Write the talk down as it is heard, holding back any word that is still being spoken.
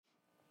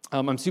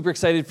I'm super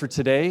excited for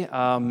today.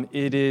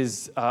 It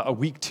is a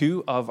week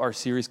 2 of our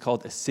series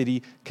called A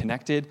City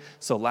Connected.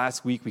 So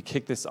last week we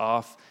kicked this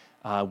off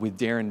with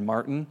Darren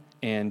Martin,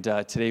 and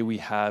today we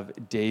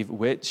have Dave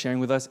Witt sharing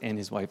with us and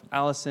his wife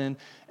Allison.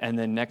 And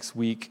then next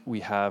week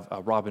we have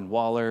Robin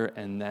Waller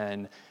and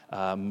then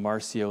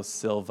Marcio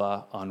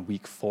Silva on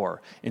week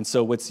 4. And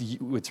so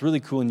what's really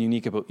cool and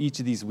unique about each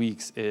of these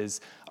weeks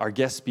is our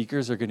guest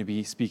speakers are going to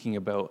be speaking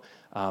about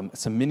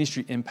some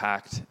ministry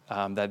impact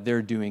that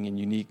they're doing in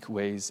unique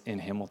ways in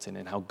Hamilton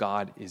and how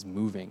God is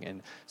moving.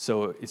 And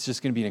so it's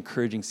just going to be an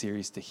encouraging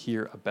series to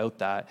hear about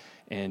that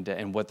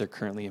and what they're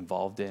currently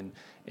involved in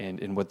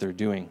and what they're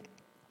doing.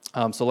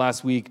 So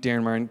last week,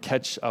 Darren Martin,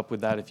 catch up with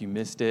that if you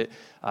missed it.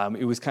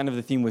 It was kind of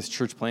the theme was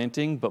church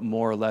planting, but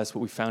more or less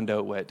what we found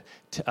out what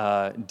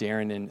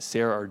Darren and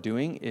Sarah are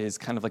doing is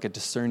kind of like a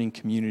discerning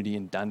community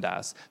in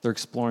Dundas. They're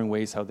exploring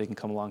ways how they can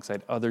come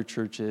alongside other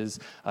churches,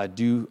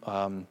 do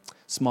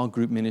small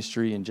group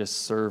ministry, and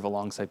just serve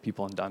alongside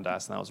people in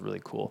Dundas, and that was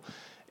really cool.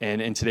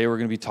 And today we're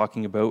going to be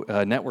talking about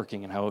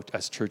networking and how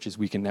as churches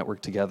we can network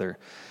together.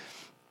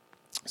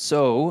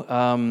 So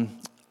I'm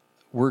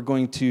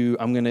going to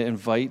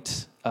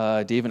invite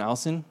Dave and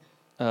Allison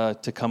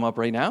to come up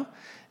right now.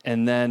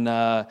 And then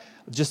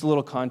just a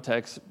little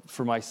context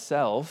for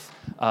myself,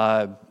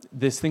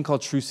 this thing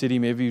called True City,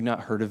 maybe you've not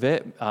heard of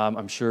it.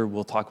 I'm sure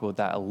we'll talk about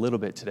that a little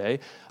bit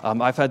today.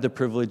 I've had the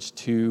privilege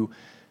to,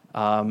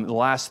 the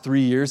last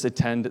 3 years,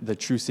 attend the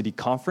True City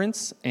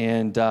Conference,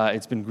 and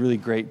it's been really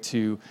great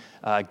to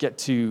get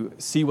to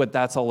see what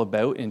that's all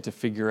about and to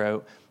figure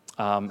out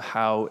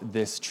how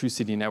this True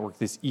City Network,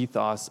 this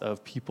ethos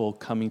of people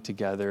coming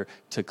together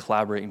to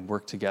collaborate and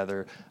work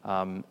together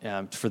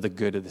for the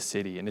good of the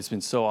city. And it's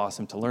been so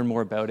awesome to learn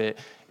more about it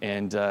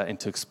and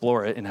to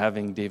explore it. And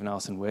having Dave and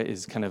Allison Witt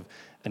is kind of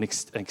an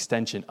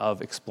extension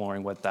of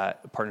exploring what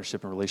that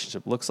partnership and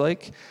relationship looks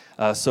like.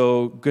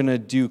 So going to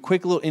do a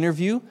quick little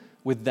interview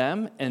with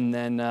them, and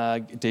then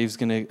Dave's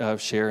going to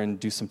share and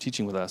do some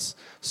teaching with us.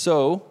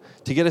 So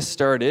to get us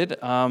started,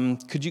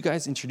 could you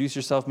guys introduce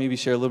yourself, maybe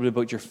share a little bit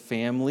about your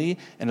family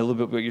and a little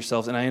bit about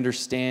yourselves? And I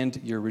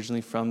understand you're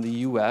originally from the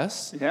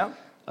U.S. Yeah.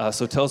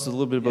 So tell us a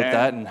little bit about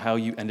that and how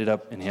you ended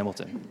up in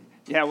Hamilton.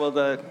 Yeah, well,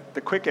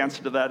 the quick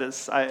answer to that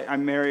is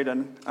I'm married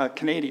and a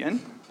Canadian.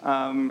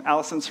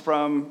 Allison's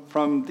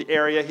from the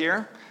area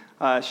here.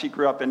 She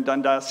grew up in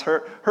Dundas.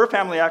 Her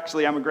family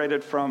actually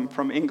emigrated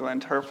from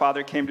England. Her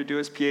father came to do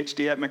his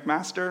PhD at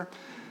McMaster,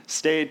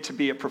 stayed to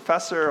be a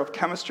professor of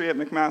chemistry at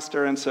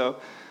McMaster, and so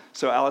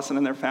Allison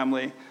and their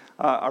family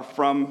are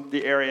from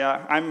the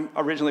area. I'm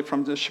originally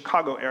from the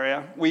Chicago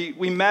area.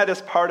 We met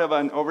as part of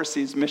an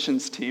overseas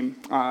missions team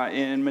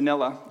in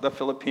Manila, the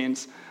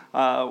Philippines,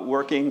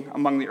 working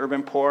among the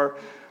urban poor.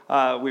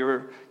 We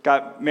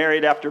got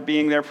married after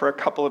being there for a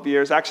couple of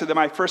years. Actually,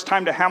 my first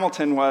time to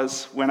Hamilton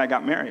was when I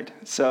got married.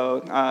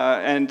 So,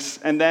 and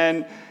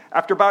then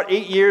after about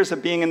 8 years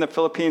of being in the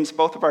Philippines,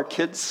 both of our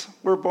kids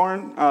were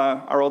born.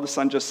 Our oldest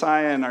son,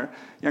 Josiah, and our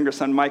younger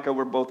son, Micah,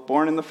 were both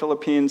born in the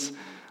Philippines.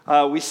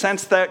 We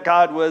sensed that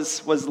God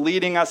was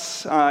leading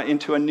us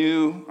into a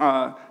new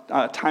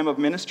time of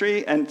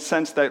ministry, and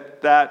sensed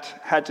that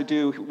had to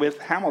do with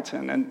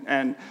Hamilton.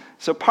 And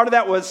so part of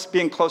that was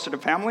being closer to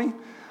family.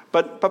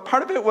 But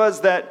part of it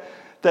was that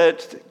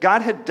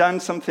God had done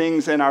some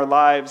things in our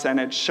lives and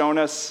had shown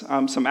us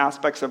some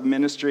aspects of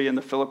ministry in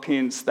the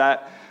Philippines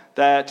that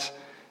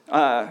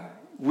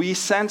we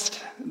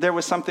sensed there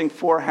was something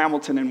for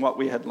Hamilton in what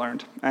we had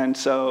learned. And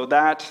so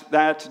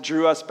that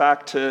drew us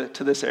back to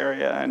this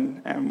area,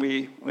 and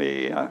we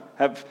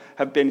have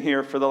been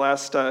here for the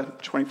last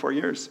 24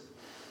 years.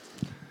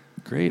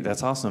 Great,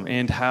 that's awesome.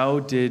 And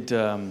how did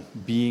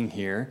being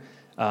here,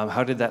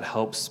 how did that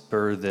help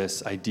spur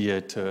this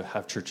idea to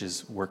have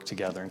churches work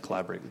together and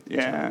collaborate with each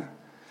other?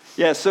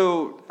 Yeah.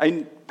 So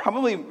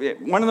probably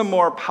one of the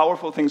more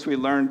powerful things we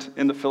learned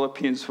in the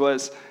Philippines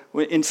was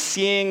in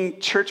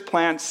seeing church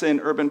plants in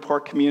urban poor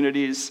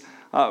communities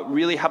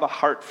really have a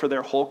heart for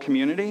their whole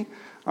community,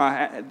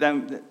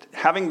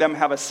 having them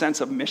have a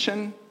sense of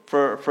mission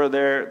for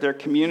their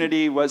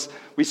community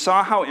we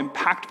saw how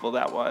impactful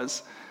that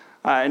was.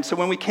 And so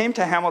when we came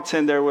to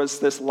Hamilton, there was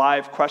this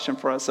live question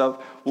for us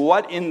of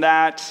what in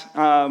that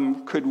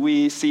could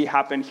we see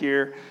happen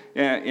here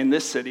in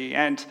this city.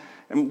 And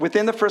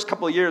within the first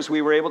couple of years,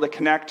 we were able to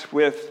connect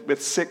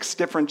with 6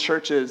 different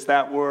churches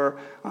that were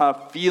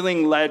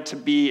feeling led to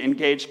be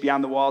engaged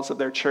beyond the walls of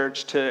their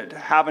church, to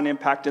have an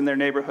impact in their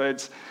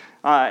neighborhoods.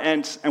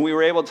 And we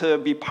were able to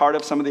be part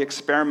of some of the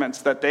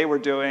experiments that they were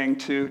doing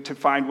to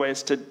find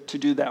ways to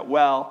do that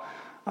well.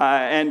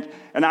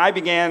 And I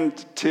began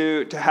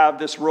to have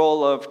this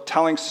role of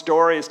telling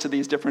stories to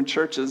these different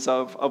churches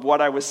of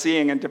what I was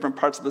seeing in different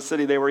parts of the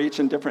city. They were each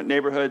in different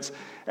neighborhoods.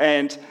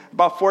 And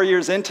about 4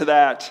 years into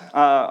that,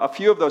 a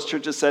few of those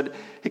churches said,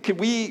 hey, could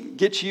we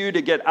get you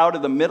to get out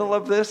of the middle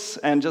of this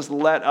and just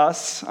let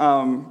us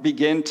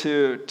begin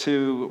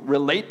to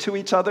relate to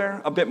each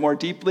other a bit more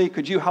deeply?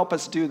 Could you help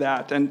us do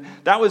that? And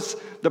that was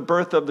the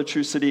birth of the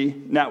True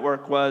City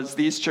Network, was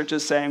these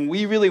churches saying,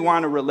 we really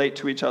want to relate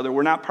to each other.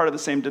 We're not part of the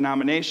same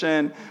denomination.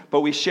 denomination,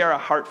 but we share a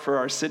heart for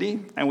our city,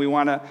 and we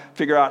want to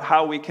figure out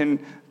how we can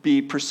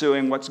be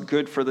pursuing what's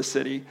good for the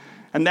city.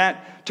 And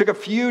that took a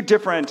few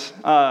different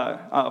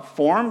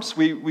forms.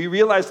 We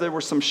realized there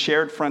were some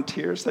shared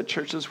frontiers that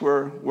churches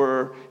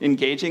were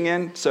engaging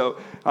in. So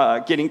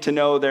getting to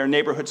know their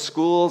neighborhood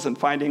schools and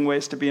finding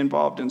ways to be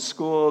involved in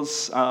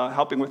schools,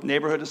 helping with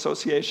neighborhood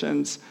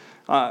associations,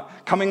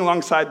 coming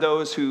alongside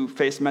those who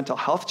face mental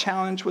health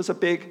challenge was a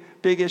big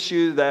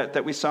issue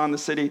that we saw in the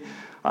city.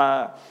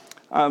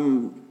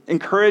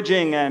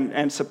 Encouraging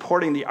and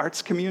supporting the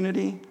arts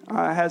community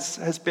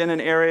has been an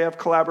area of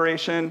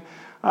collaboration.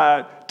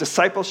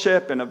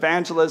 Discipleship and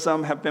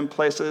evangelism have been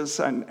places,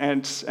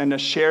 and a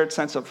shared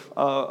sense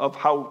of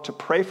how to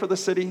pray for the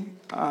city.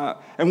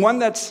 And one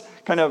that's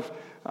kind of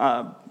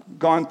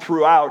gone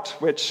throughout,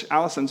 which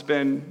Allison's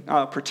been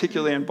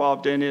particularly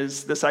involved in,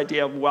 is this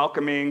idea of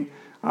welcoming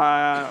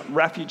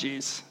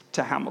refugees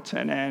to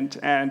Hamilton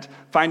and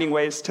finding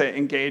ways to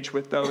engage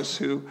with those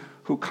who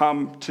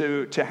come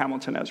to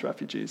Hamilton as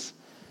refugees.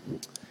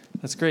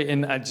 That's great.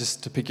 And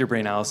just to pick your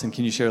brain, Allison,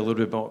 can you share a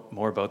little bit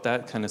more about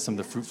that, kind of some of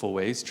the fruitful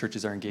ways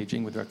churches are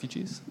engaging with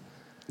refugees?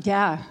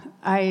 Yeah,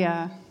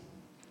 I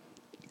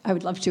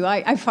would love to.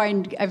 I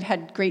find I've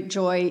had great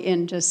joy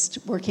in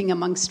just working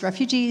amongst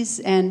refugees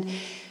and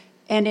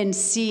in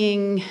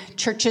seeing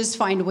churches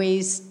find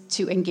ways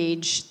to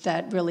engage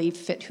that really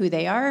fit who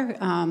they are,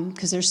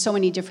 because there's so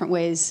many different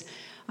ways.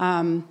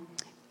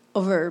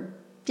 Over,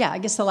 I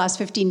guess the last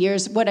 15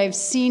 years, what I've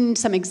seen,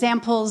 some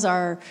examples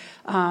are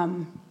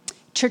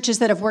churches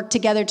that have worked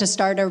together to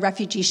start a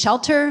refugee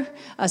shelter,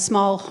 a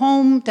small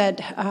home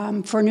that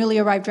for newly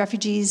arrived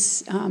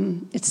refugees.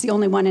 It's the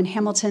only one in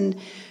Hamilton,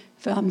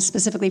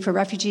 specifically for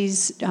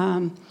refugees.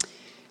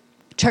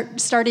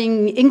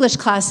 Starting English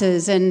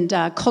classes and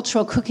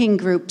cultural cooking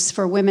groups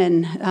for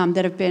women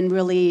that have been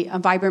really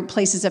vibrant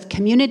places of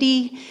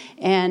community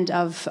and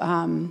of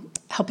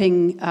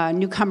helping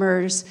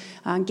newcomers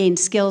gain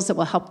skills that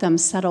will help them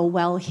settle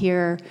well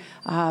here.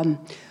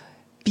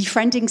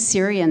 Befriending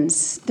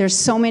Syrians. There's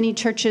so many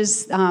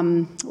churches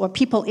or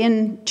people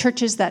in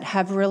churches that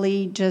have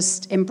really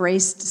just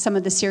embraced some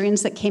of the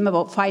Syrians that came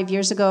about 5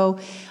 years ago.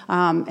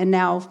 And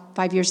now,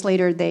 5 years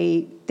later,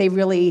 they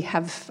really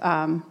have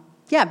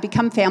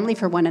become family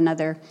for one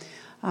another.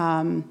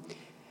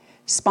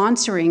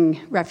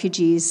 Sponsoring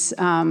refugees.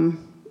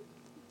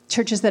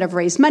 Churches that have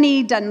raised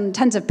money, done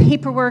tons of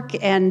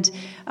paperwork, and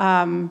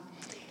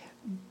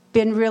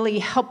been really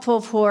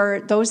helpful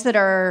for those that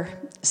are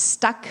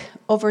stuck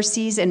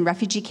overseas in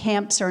refugee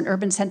camps or in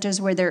urban centers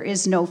where there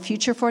is no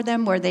future for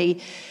them, where they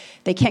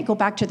can't go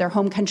back to their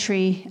home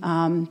country.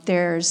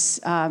 There's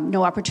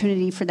no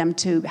opportunity for them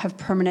to have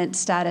permanent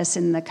status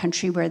in the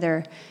country where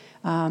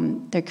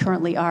they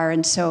currently are.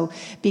 And so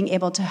being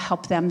able to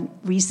help them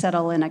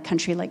resettle in a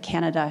country like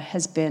Canada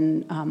has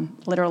been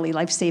literally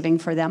life-saving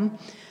for them.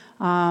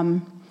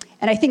 And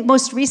I think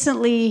most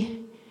recently,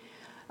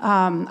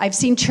 I've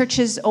seen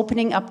churches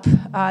opening up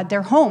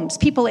their homes,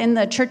 people in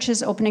the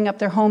churches opening up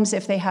their homes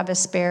if they have a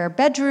spare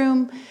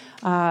bedroom,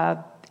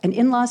 an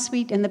in-law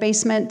suite in the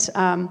basement.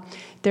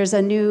 There's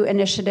a new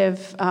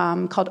initiative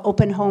called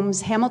Open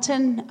Homes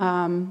Hamilton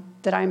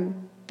that I've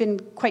been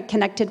quite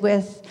connected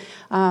with,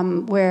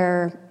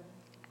 where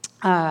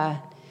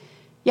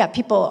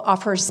people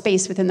offer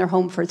space within their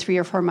home for 3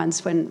 or 4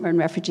 months when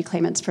refugee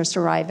claimants first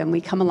arrive, and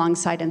we come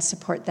alongside and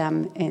support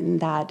them in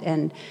that.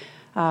 And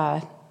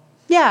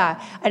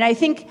and I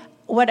think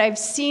what I've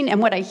seen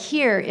and what I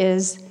hear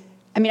is,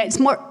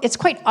 it's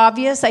quite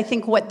obvious, I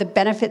think, what the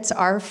benefits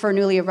are for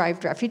newly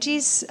arrived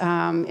refugees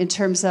in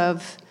terms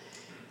of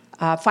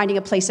finding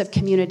a place of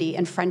community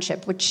and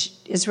friendship, which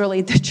is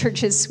really the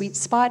church's sweet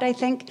spot, I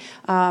think,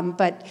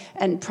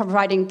 and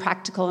providing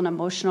practical and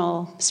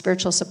emotional,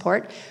 spiritual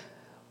support.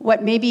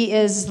 What maybe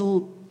is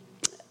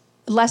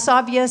less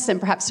obvious and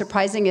perhaps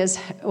surprising is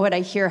what I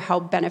hear how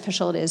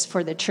beneficial it is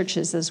for the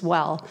churches as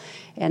well.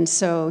 And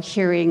so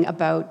hearing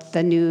about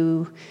the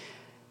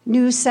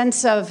new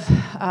sense of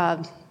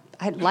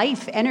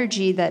life,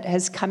 energy that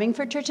is coming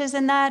for churches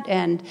in that,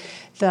 and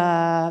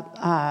the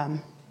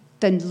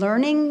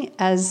learning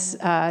as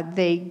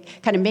they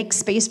kind of make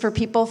space for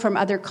people from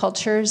other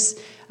cultures.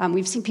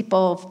 We've seen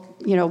people,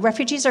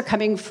 refugees are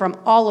coming from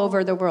all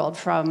over the world,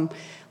 from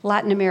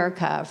Latin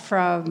America,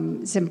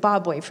 from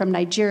Zimbabwe, from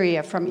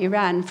Nigeria, from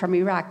Iran, from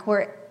Iraq.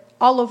 We're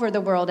all over the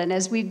world. And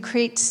as we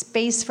create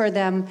space for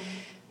them,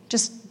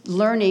 just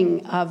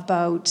learning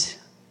about,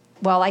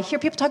 I hear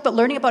people talk about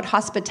learning about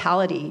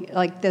hospitality,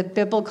 like the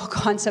biblical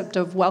concept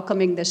of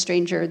welcoming the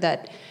stranger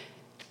that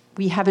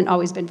we haven't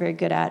always been very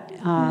good at.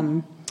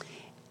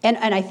 And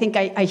I think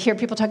I hear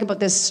people talking about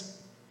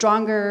this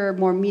stronger,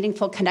 more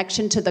meaningful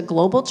connection to the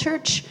global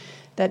church,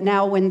 that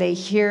now when they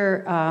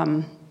hear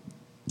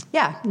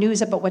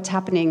news about what's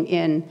happening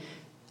in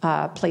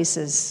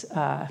places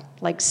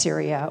like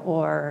Syria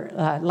or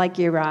like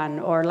Iran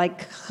or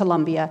like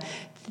Colombia,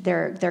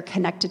 they're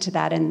connected to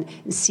that and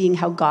seeing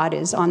how God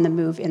is on the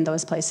move in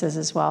those places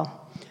as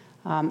well.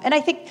 And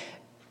I think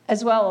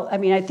as well, I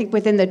mean, I think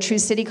within the True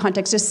City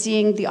context, just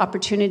seeing the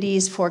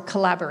opportunities for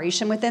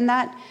collaboration within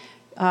that,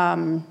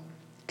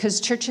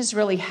 because churches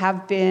really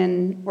have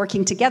been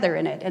working together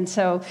in it. And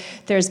so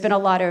there's been a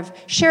lot of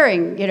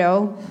sharing,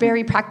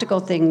 very practical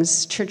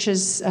things,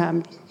 churches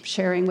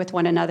sharing with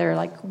one another,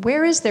 like,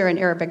 where is there an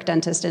Arabic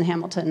dentist in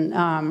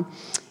Hamilton?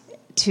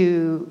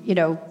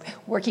 To,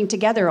 working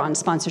together on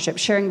sponsorship,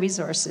 sharing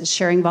resources,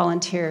 sharing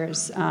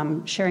volunteers,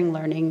 sharing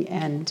learning,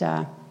 and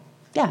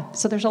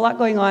so there's a lot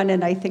going on,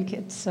 and I think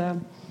it's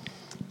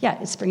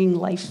bringing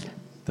life.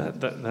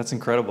 That's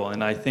incredible,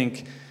 and I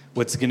think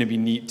what's going to be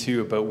neat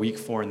too about week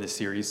 4 in this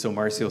series, so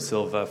Marcio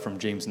Silva from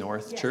James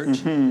North Church,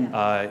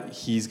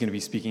 he's going to be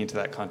speaking into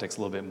that context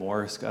a little bit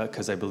more,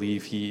 because I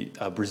believe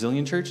a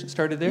Brazilian church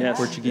started there, yes.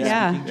 Portuguese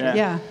speaking church.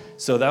 Yeah.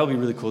 So that would be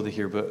really cool to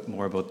hear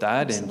more about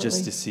that. Absolutely. And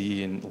just to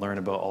see and learn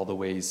about all the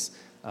ways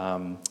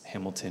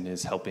Hamilton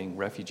is helping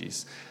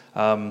refugees.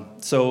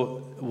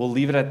 So we'll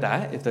leave it at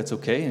that, if that's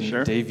okay. And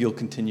sure. Dave, you'll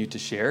continue to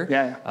share.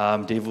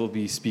 Yeah. Dave will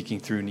be speaking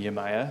through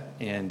Nehemiah,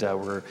 and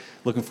we're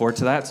looking forward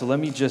to that. So let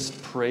me just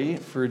pray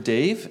for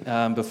Dave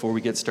before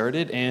we get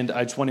started. And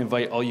I just want to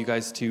invite all you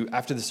guys to,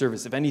 after the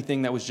service, if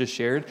anything that was just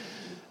shared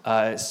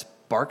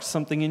sparked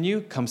something in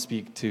you, come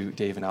speak to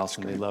Dave and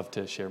Allison. They'd love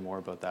to share more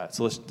about that.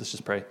 So let's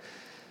just pray.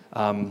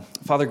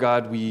 Father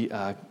God, we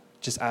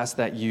just ask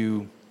that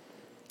you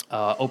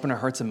open our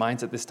hearts and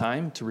minds at this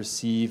time to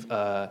receive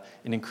an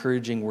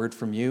encouraging word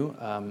from you,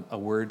 a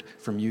word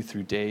from you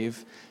through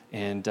Dave.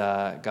 And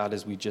God,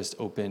 as we just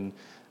open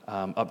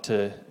up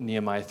to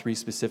Nehemiah 3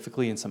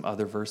 specifically and some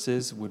other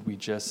verses, would we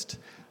just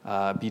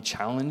be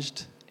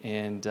challenged,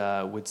 and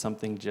would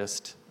something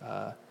just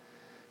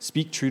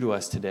speak true to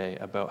us today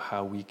about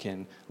how we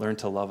can learn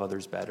to love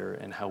others better,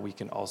 and how we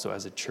can also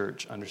as a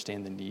church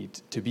understand the need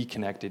to be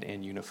connected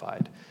and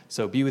unified.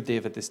 So be with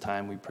Dave at this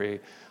time. We pray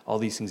all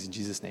these things in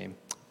Jesus' name.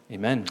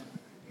 Amen.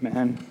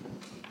 Amen.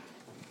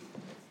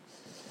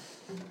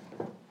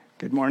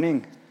 Good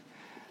morning.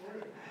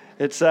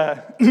 It's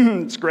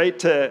it's great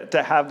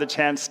to have the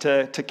chance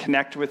to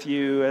connect with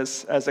you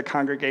as a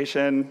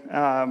congregation.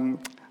 I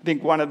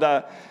think one of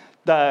the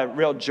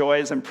real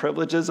joys and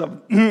privileges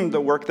of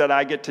the work that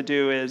I get to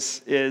do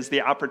is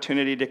the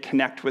opportunity to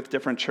connect with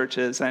different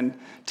churches and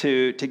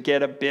to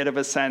get a bit of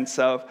a sense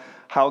of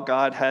how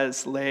God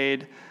has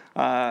laid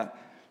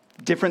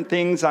different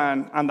things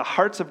on the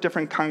hearts of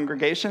different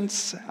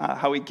congregations,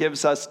 how he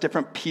gives us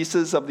different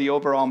pieces of the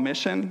overall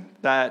mission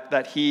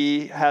that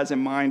he has in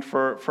mind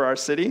for our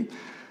city,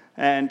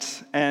 and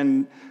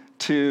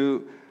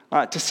to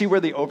see where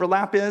the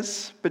overlap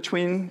is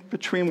between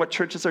what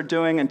churches are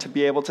doing, and to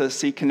be able to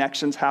see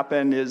connections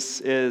happen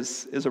is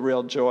a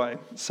real joy.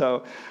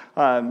 So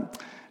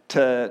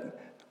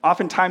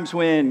oftentimes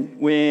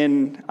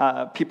when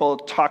people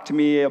talk to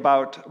me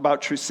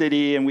about True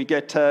City, and we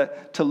get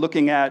to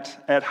looking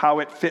at how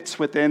it fits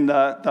within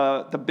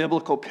the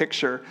biblical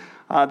picture,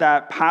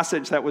 that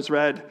passage that was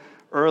read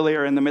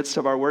earlier in the midst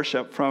of our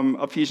worship from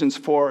Ephesians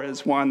 4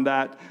 is one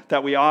that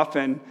we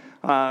often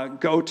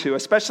go to,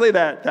 especially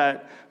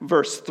that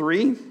verse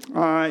 3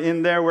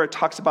 in there, where it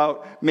talks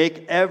about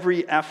make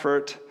every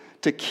effort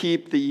to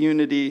keep the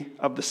unity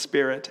of the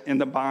Spirit in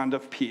the bond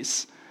of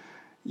peace.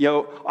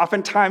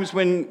 Oftentimes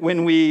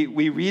when we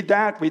read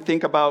that, we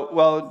think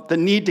about, the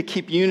need to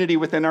keep unity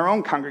within our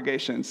own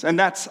congregations. And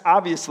that's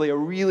obviously a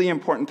really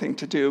important thing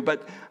to do.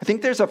 But I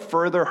think there's a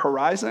further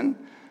horizon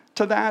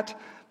to that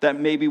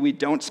maybe we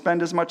don't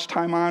spend as much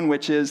time on,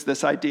 which is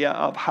this idea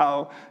of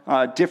how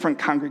different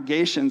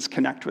congregations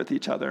connect with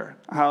each other,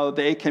 how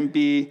they can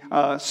be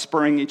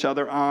spurring each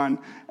other on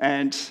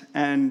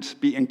and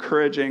be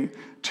encouraging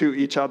to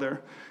each other.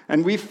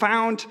 And we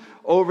found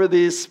over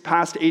these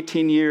past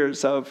 18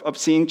 years of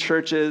seeing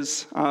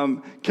churches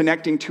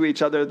connecting to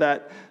each other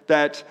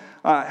that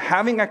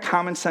having a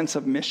common sense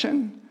of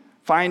mission,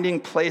 finding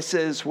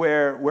places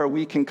where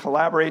we can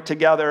collaborate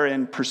together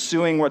in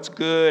pursuing what's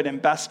good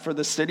and best for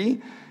the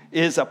city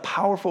is a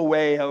powerful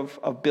way of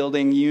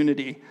building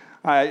unity.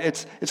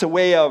 It's a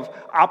way of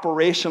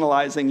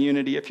operationalizing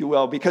unity, if you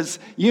will, because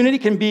unity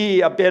can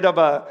be a bit of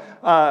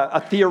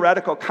a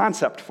theoretical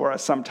concept for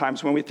us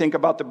sometimes when we think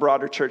about the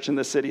broader church in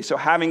the city. So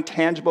having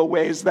tangible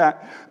ways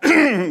that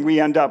we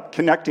end up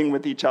connecting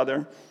with each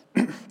other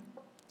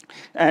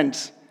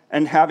and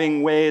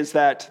having ways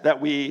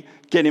that we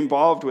get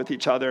involved with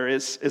each other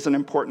is an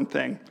important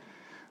thing.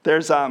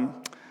 There's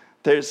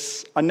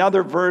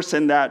another verse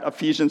in that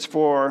Ephesians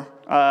 4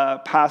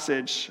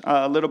 passage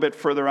a little bit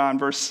further on,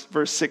 verse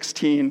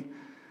 16,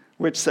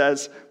 which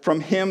says,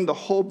 "From him the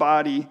whole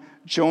body,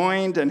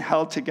 joined and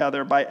held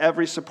together by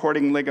every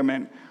supporting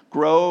ligament,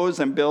 grows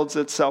and builds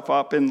itself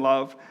up in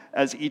love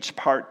as each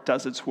part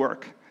does its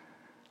work."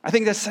 I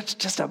think that's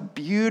just a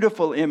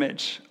beautiful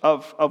image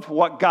of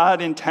what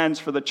God intends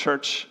for the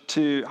church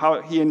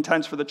how he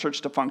intends for the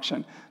church to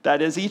function.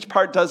 That is, each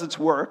part does its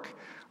work,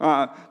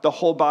 the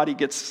whole body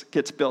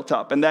gets built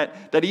up, and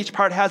that each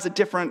part has a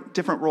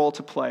different role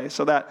to play.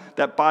 So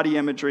that body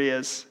imagery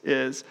is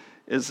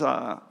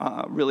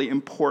really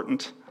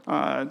important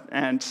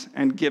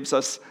and gives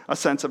us a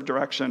sense of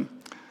direction.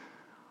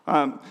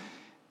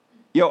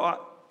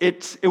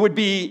 It would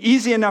be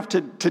easy enough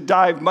to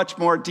dive much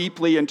more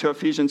deeply into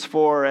Ephesians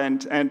 4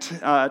 and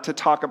to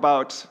talk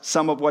about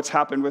some of what's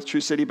happened with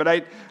True City, but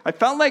I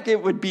felt like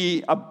it would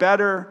be a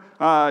better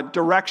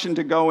direction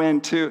to go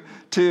into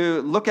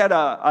to look at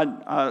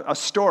a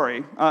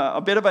story, a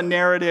bit of a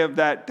narrative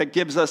that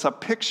gives us a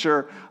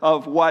picture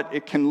of what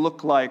it can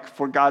look like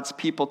for God's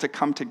people to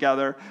come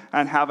together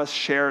and have a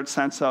shared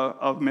sense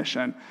of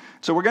mission.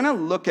 So we're going to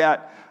look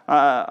at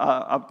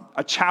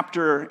a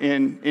chapter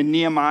in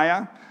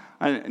Nehemiah.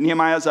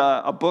 Nehemiah is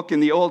a book in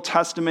the Old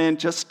Testament,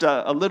 just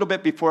a little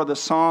bit before the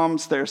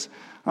Psalms. There's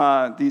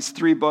these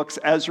three books,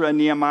 Ezra,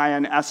 Nehemiah,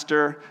 and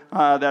Esther,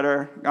 that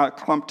are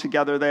clumped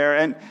together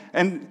there.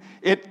 And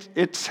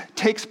it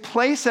takes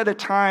place at a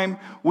time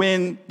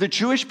when the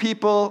Jewish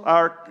people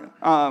are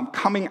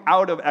coming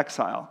out of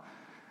exile.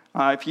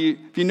 If you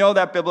know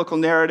that biblical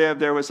narrative,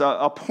 there was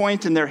a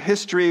point in their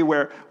history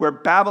where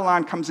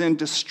Babylon comes in,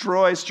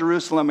 destroys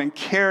Jerusalem, and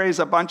carries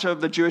a bunch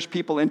of the Jewish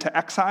people into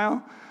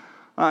exile.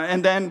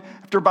 And then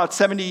after about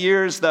 70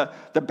 years, the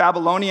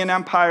Babylonian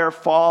Empire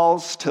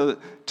falls to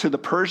the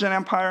Persian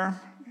Empire.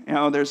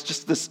 There's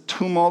just this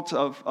tumult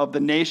of the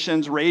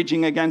nations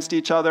raging against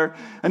each other.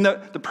 And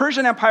the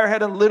Persian Empire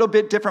had a little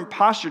bit different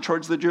posture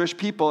towards the Jewish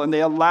people, and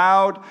they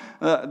allowed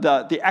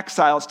the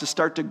exiles to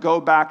start to go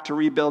back to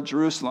rebuild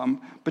Jerusalem.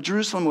 But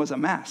Jerusalem was a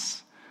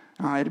mess.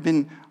 It had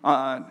been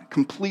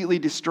completely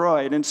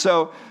destroyed. And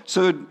so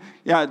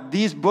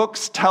these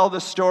books tell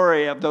the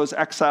story of those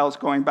exiles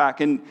going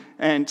back. And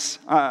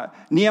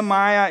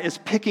Nehemiah is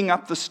picking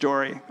up the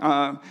story.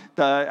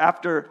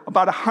 After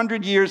about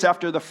 100 years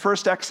after the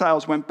first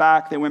exiles went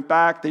back,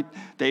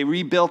 they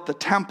rebuilt the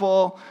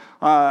temple.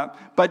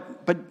 But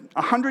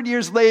 100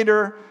 years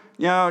later,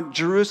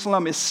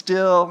 Jerusalem is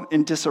still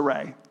in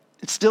disarray.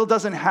 It still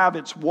doesn't have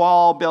its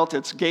wall built.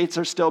 Its gates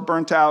are still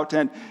burnt out.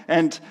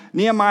 And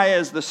Nehemiah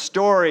is the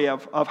story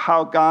of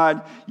how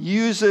God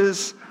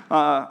uses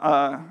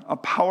a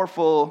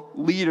powerful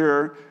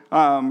leader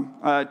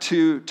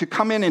to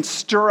come in and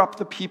stir up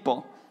the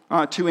people,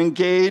 to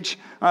engage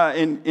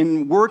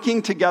in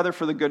working together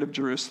for the good of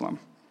Jerusalem.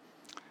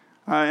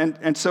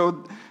 And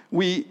so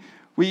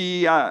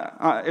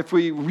if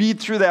we read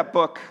through that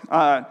book,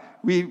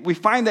 we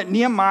find that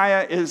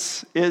Nehemiah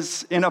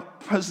is in a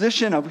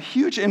position of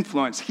huge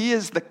influence. He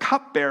is the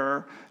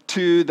cupbearer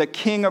to the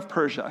king of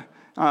Persia.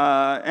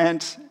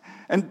 And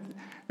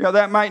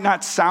that might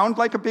not sound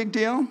like a big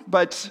deal,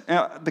 but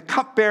the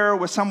cupbearer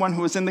was someone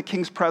who was in the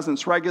king's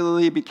presence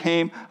regularly,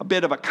 became a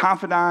bit of a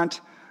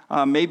confidant,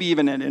 maybe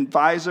even an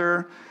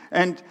advisor.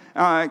 And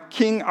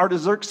King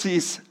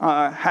Artaxerxes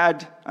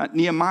had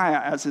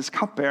Nehemiah as his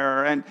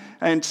cupbearer.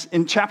 And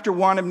in chapter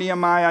 1 of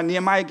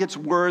Nehemiah gets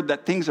word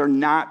that things are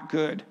not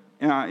good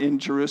in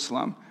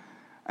Jerusalem.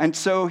 And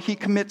so he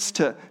commits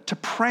to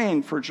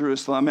praying for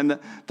Jerusalem. And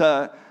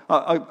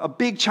a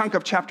big chunk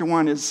of chapter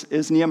 1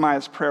 is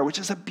Nehemiah's prayer, which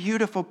is a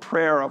beautiful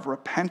prayer of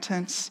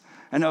repentance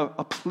and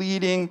a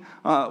pleading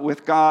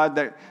with God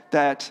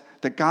that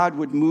God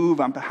would move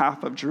on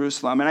behalf of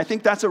Jerusalem. And I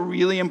think that's a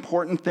really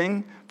important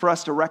thing for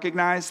us to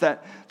recognize,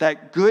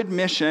 that good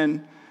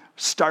mission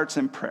starts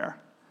in prayer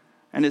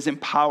and is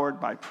empowered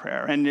by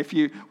prayer. And if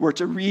you were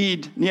to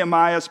read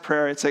Nehemiah's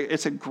prayer,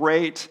 it's a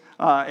great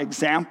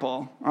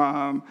example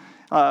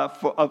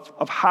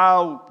of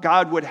how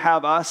God would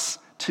have us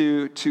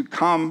to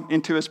come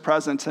into his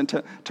presence and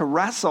to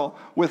wrestle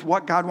with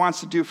what God wants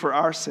to do for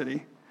our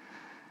city.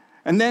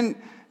 And then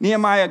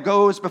Nehemiah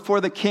goes before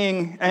the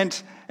king,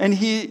 and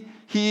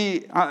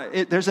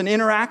there's an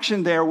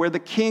interaction there where the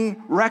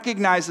king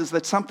recognizes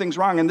that something's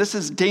wrong, and this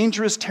is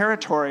dangerous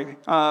territory.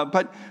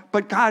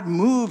 But God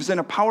moves in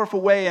a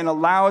powerful way and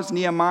allows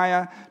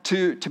Nehemiah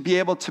to be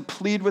able to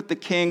plead with the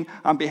king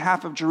on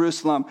behalf of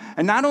Jerusalem.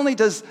 And not only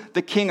does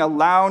the king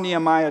allow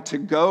Nehemiah to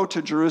go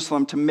to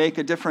Jerusalem to make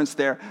a difference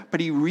there, but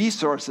he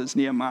resources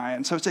Nehemiah.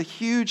 And so it's a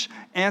huge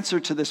answer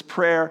to this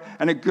prayer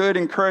and a good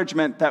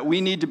encouragement that we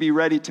need to be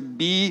ready to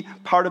be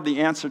part of the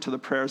answer to the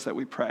prayers that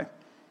we pray.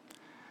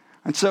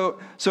 And so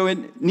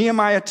in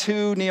Nehemiah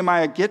 2,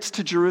 Nehemiah gets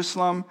to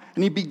Jerusalem,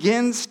 and he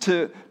begins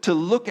to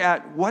look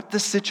at what the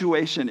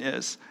situation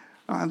is.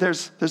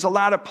 There's a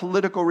lot of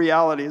political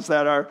realities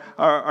that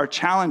are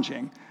challenging.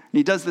 And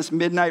he does this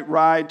midnight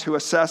ride to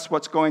assess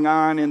what's going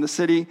on in the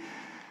city.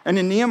 And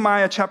in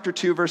Nehemiah chapter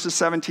 2, verses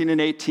 17 and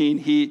 18,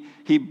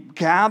 he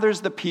gathers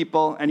the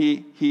people, and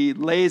he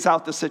lays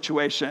out the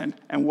situation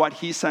and what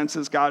he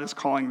senses God is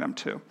calling them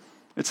to.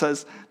 It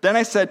says, "Then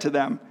I said to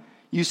them,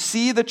 'You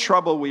see the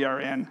trouble we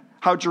are in,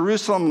 how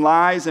Jerusalem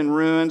lies in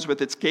ruins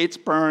with its gates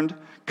burned.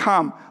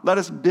 Come, let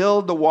us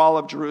build the wall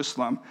of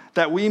Jerusalem,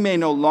 that we may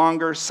no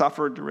longer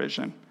suffer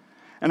derision.'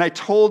 And I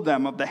told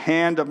them of the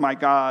hand of my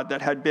God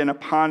that had been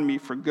upon me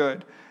for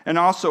good, and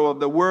also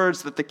of the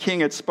words that the king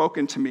had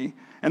spoken to me.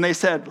 And they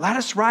said, 'Let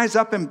us rise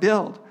up and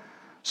build.'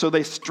 So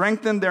they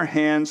strengthened their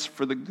hands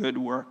for the good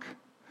work."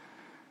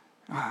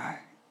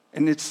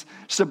 And it's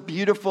just a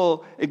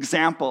beautiful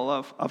example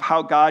of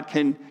how God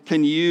can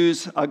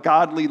use a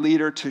godly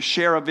leader to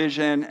share a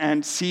vision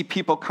and see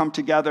people come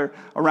together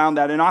around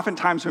that. And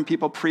oftentimes when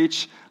people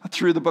preach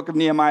through the book of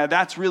Nehemiah,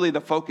 that's really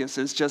the focus,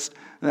 is just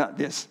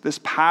this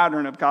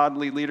pattern of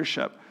godly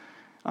leadership.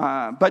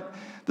 But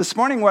this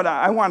morning what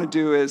I want to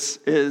do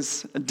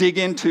is dig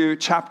into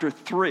chapter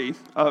 3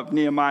 of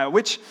Nehemiah,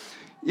 which,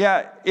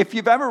 if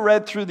you've ever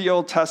read through the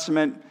Old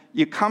Testament,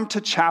 you come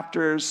to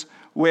chapters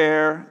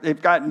where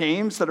they've got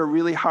names that are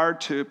really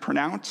hard to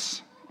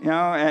pronounce,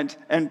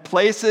 and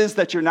places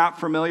that you're not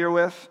familiar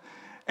with,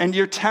 and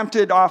you're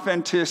tempted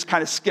often to just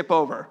kind of skip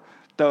over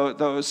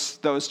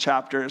those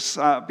chapters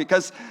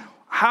because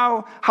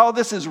how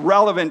this is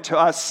relevant to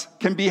us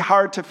can be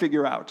hard to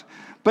figure out.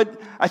 But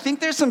I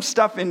think there's some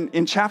stuff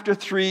in chapter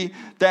 3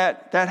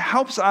 that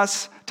helps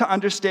us to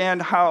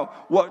understand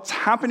what's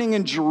happening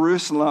in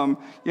Jerusalem,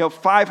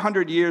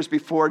 500 years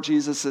before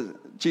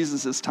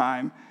Jesus'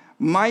 time,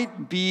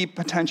 might be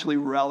potentially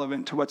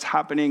relevant to what's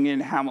happening in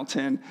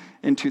Hamilton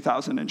in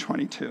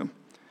 2022.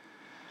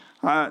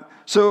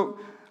 So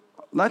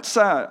let's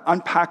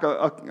unpack,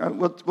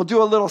 we'll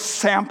do a little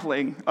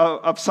sampling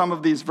of some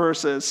of these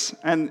verses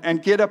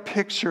and get a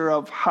picture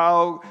of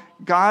how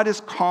God is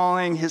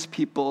calling his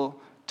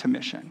people to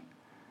mission,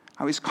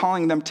 how he's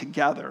calling them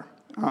together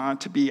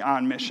to be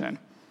on mission.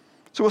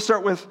 So we'll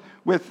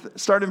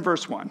start in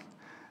verse 1.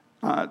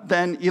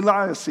 Then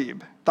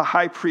Eliashib, the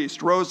high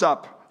priest, rose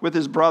up with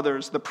his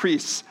brothers, the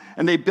priests,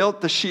 and they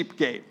built the sheep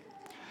gate.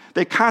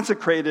 They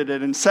consecrated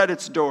it and set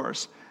its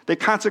doors. They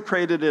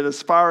consecrated it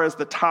as far as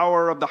the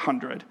Tower of the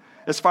 100,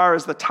 as far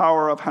as the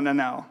Tower of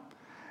Hananel.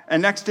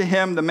 And next to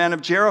him, the men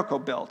of Jericho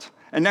built.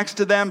 And next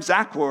to them,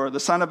 Zachor, the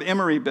son of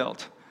Imri,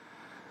 built.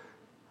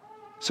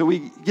 So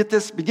we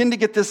begin to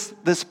get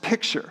this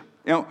picture.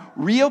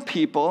 Real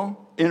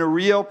people in a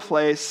real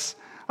place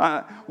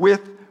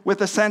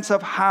with a sense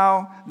of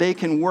how they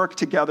can work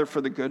together for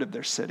the good of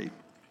their city.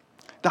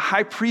 The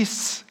high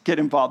priests get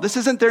involved. This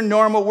isn't their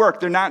normal work.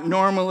 They're not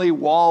normally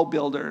wall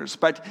builders,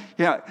 but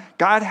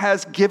God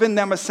has given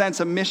them a sense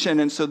of mission,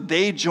 and so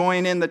they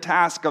join in the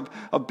task of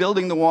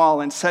building the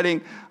wall and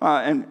setting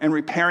and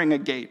repairing a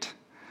gate.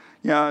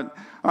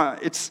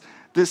 It's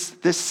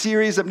this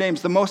series of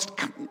names. The most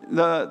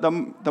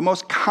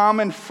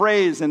common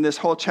phrase in this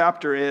whole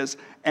chapter is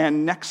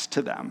 "and next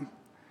to them."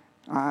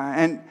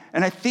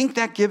 And I think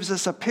that gives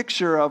us a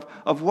picture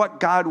of what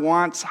God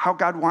wants, how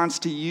God wants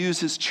to use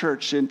his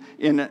church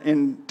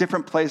in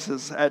different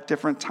places at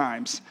different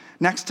times.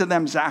 Next to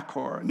them,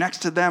 Zachor. Next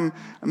to them,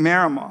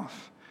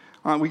 Meremoth.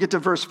 We get to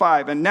verse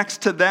 5. And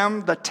next to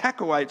them, the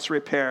Tekoites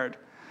repaired,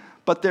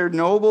 but their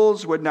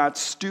nobles would not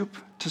stoop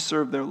to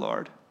serve their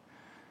Lord.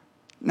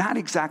 Not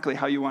exactly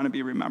how you want to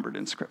be remembered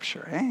in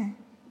Scripture, eh?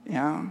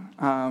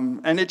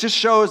 And it just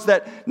shows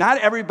that not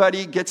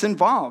everybody gets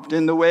involved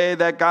in the way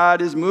that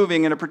God is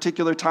moving in a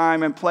particular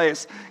time and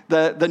place.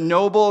 The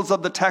nobles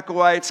of the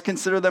Tekoites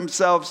consider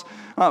themselves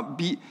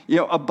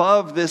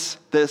above this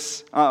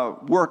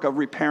work of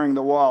repairing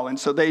the wall, and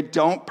so they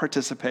don't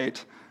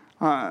participate.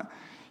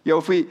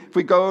 If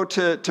we go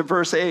to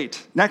verse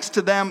 8, next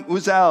to them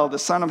Uzel, the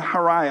son of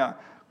Hariah,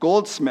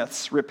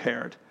 goldsmiths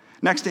repaired.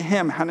 Next to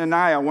him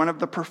Hananiah, one of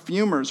the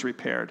perfumers,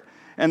 repaired.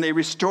 And they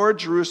restored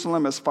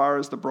Jerusalem as far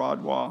as the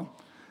broad wall.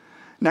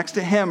 Next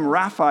to him,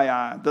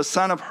 Raphaiah, the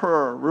son of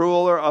Hur,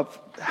 ruler of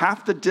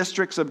half the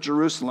districts of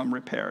Jerusalem,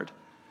 repaired.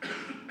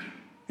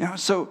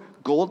 So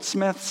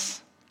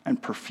goldsmiths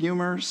and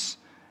perfumers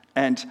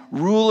and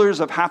rulers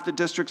of half the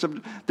districts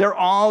they're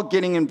all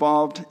getting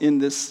involved in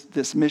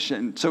this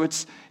mission. So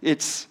it's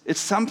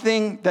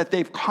something that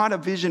they've caught a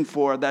vision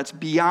for that's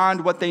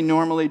beyond what they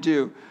normally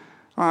do.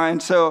 And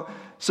so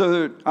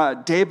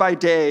day by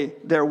day,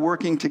 they're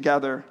working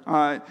together,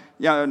 and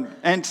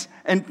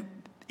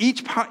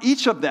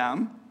each of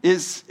them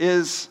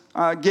is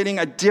getting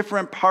a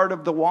different part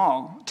of the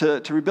wall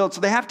to rebuild. So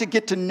they have to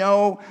get to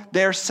know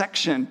their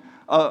section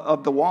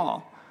of the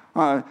wall,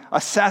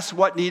 assess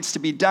what needs to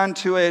be done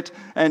to it,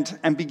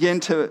 and begin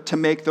to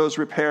make those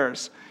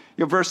repairs.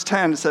 Verse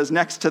 10 says,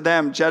 next to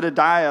them,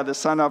 Jedediah, the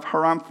son of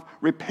Haram,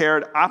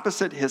 repaired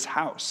opposite his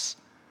house.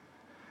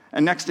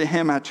 And next to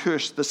him,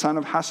 Hattush, the son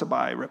of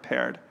Hasabai,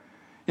 repaired.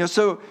 It's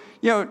a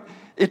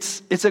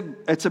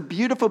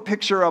beautiful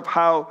picture of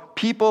how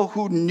people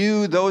who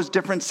knew those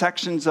different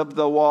sections of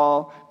the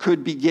wall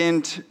could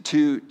begin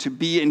to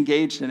be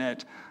engaged in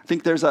it. I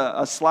think there's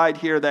a slide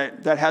here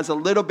that has a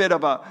little bit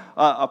of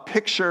a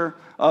picture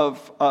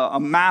of a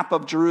map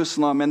of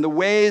Jerusalem and the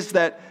ways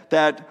that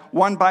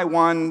one by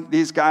one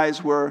these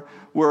guys were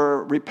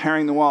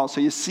repairing the wall.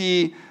 So you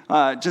see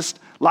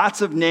just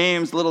lots of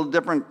names, little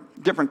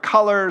different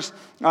colors,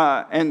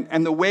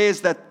 and the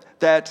ways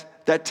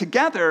that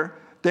together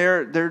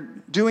they're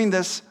doing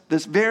this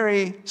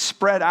very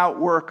spread out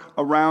work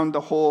around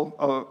the whole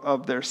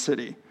of their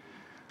city.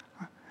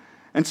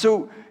 And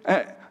so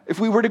if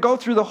we were to go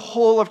through the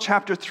whole of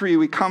chapter 3,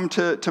 we come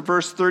to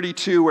verse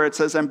 32 where it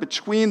says, and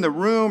between the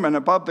room and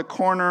above the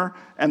corner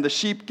and the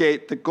sheep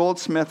gate, the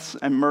goldsmiths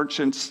and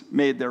merchants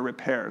made their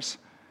repairs.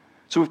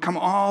 So we've come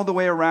all the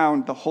way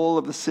around the whole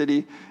of the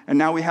city, and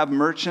now we have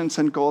merchants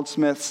and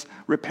goldsmiths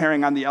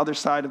repairing on the other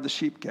side of the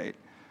sheep gate.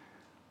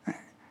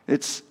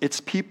 It's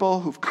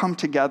people who've come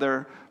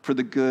together for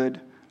the good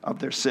of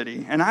their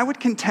city. And I would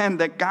contend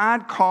that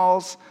God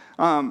calls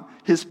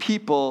his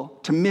people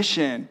to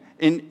mission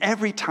in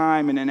every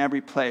time and in every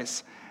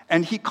place.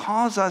 And he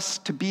calls us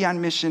to be on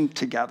mission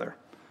together.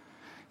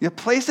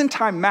 Place and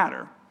time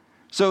matter.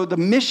 So the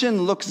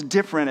mission looks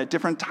different at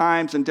different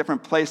times and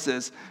different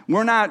places.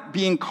 We're not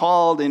being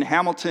called in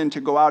Hamilton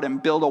to go out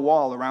and build a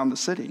wall around the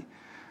city.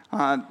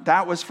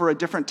 That was for a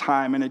different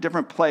time and a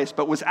different place,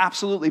 but was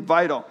absolutely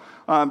vital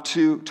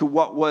to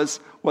what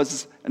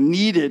was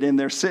needed in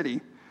their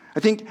city. I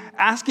think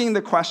asking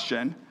the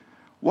question,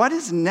 what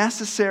is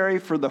necessary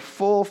for the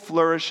full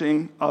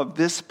flourishing of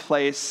this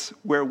place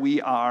where we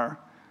are,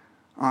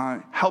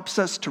 helps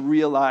us to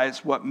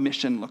realize what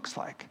mission looks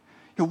like.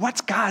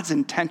 What's God's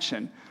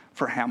intention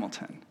for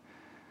Hamilton?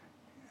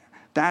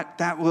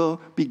 That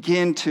will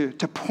begin to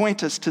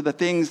point us to the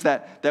things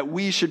that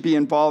we should be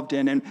involved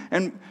in.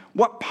 And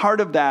what part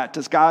of that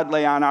does God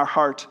lay on our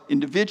heart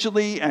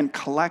individually and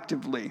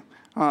collectively?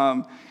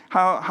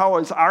 How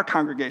is our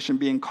congregation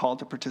being called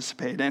to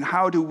participate? And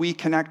how do we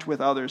connect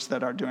with others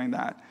that are doing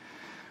that?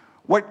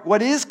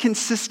 What is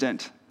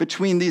consistent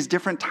between these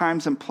different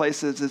times and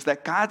places is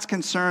that God's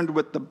concerned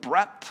with the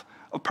breadth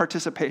of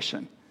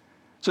participation.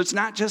 So it's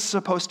not just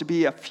supposed to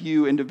be a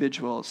few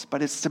individuals,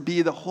 but it's to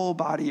be the whole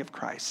body of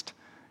Christ.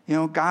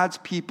 God's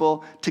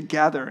people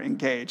together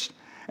engaged.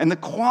 And the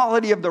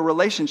quality of the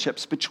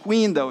relationships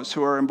between those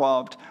who are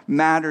involved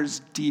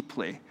matters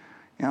deeply.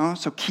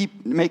 So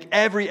make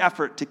every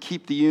effort to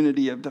keep the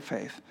unity of the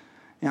faith,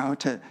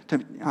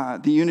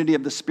 the unity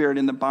of the Spirit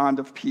in the bond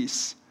of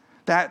peace.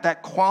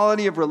 That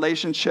quality of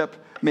relationship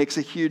makes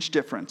a huge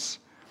difference.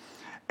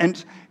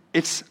 And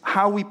it's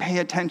how we pay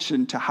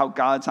attention to how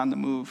God's on the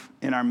move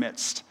in our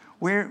midst.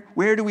 Where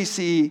do we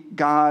see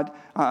God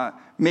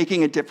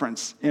making a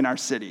difference in our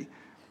city?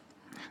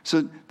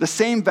 So the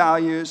same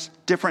values,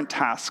 different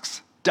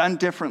tasks, done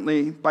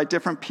differently by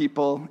different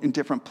people in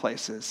different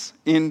places.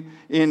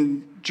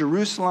 In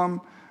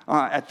Jerusalem,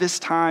 at this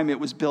time, it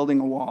was building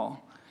a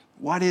wall.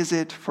 What is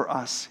it for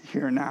us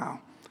here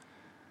now?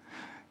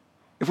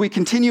 If we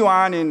continue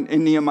on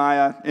in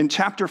Nehemiah, in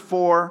chapter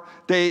 4,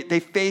 they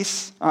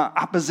face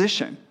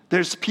opposition.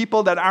 There's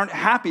people that aren't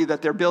happy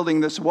that they're building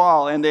this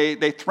wall, and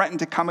they threaten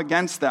to come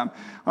against them.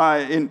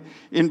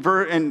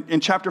 In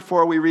chapter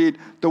 4, we read,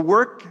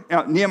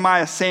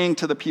 Nehemiah saying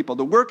to the people,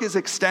 "The work is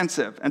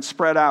extensive and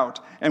spread out,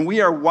 and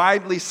we are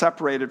widely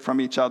separated from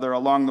each other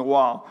along the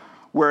wall.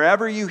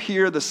 Wherever you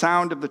hear the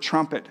sound of the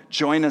trumpet,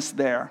 join us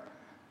there."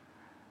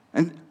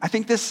 And I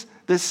think this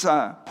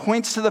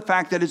points to the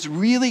fact that it's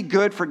really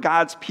good for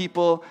God's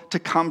people to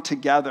come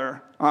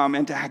together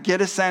and to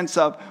get a sense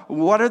of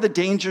what are the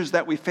dangers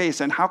that we face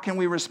and how can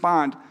we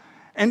respond.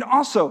 And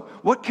also,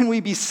 what can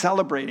we be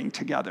celebrating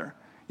together?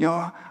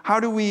 How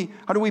do we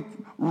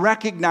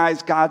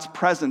recognize God's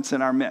presence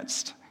in our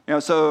midst?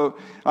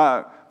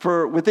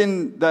 For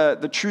within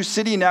the True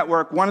City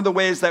Network, one of the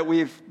ways that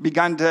we've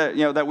begun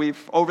to, that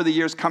we've over the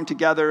years come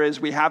together is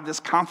we have this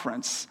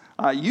conference,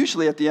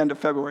 usually at the end of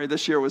February.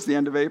 This year was the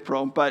end of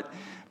April, but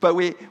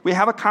we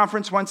have a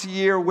conference once a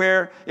year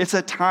where it's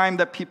a time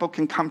that people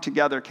can come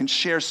together, can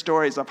share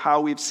stories of how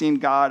we've seen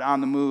God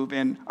on the move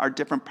in our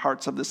different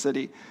parts of the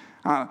city,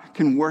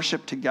 can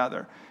worship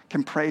together,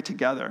 can pray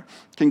together,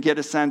 can get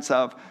a sense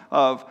of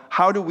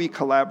how do we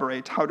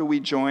collaborate, how do we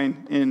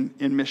join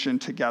in mission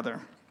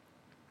together.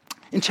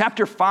 In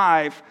chapter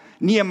 5,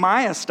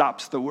 Nehemiah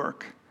stops the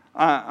work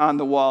on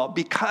the wall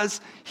because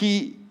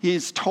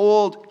he's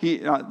told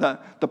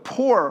the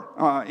poor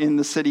in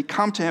the city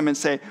come to him and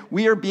say,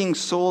 "We are being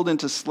sold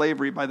into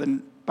slavery by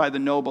the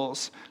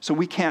nobles, so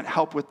we can't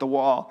help with the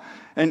wall."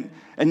 And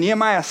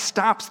Nehemiah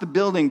stops the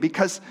building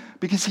because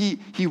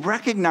he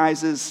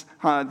recognizes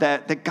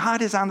that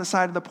God is on the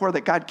side of the poor,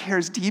 that God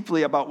cares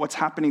deeply about what's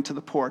happening to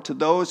the poor, to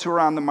those who are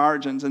on the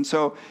margins. And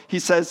so he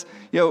says,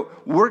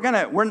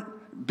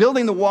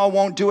 building the wall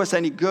won't do us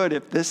any good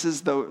if this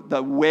is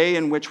the way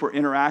in which we're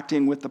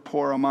interacting with the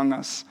poor among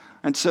us.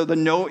 And so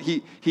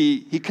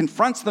he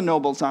confronts the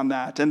nobles on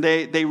that, and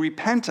they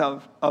repent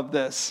of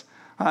this.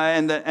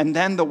 And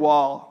then the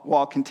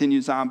wall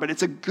continues on. But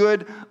it's a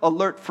good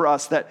alert for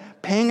us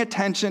that paying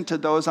attention to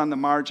those on the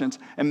margins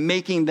and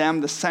making them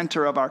the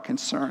center of our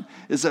concern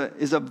is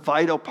a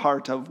vital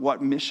part of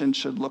what mission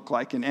should look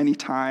like in any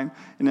time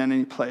and in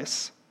any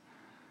place.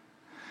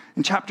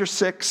 In chapter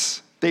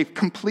 6, they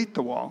complete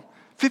the wall.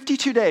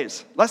 52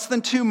 days, less than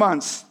 2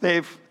 months,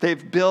 they've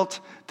built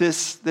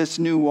this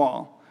new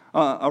wall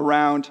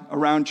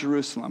around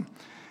Jerusalem,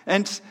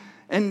 and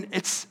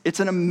it's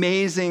an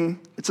amazing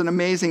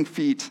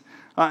feat.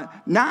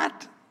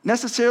 Not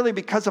necessarily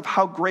because of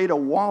how great a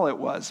wall it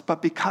was,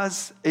 but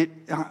because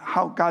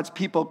how God's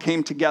people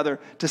came together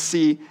to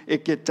see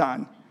it get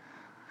done.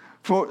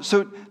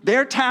 So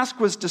their task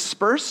was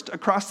dispersed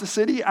across the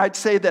city. I'd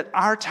say that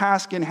our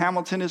task in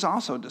Hamilton is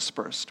also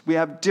dispersed. We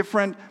have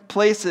different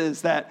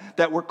places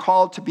that we're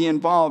called to be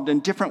involved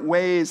and different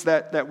ways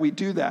that we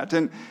do that.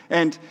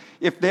 And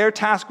if their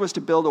task was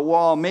to build a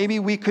wall, maybe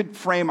we could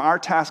frame our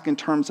task in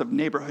terms of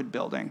neighborhood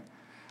building.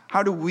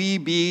 How do we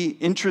be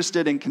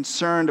interested and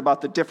concerned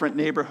about the different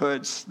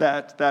neighborhoods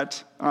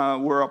that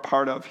we're a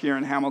part of here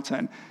in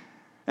Hamilton?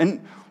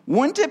 And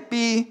wouldn't it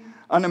be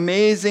an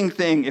amazing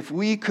thing if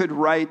we could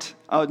write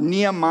a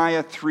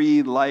Nehemiah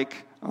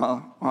 3-like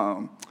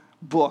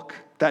book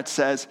that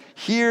says,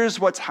 here's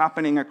what's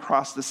happening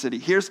across the city.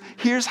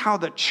 Here's how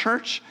the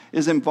church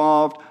is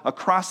involved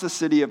across the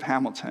city of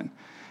Hamilton.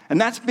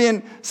 And that's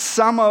been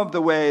some of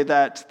the way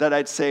that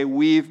I'd say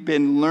we've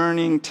been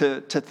learning to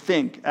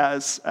think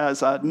as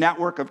a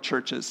network of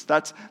churches.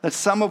 That's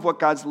some of what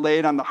God's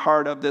laid on the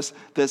heart of this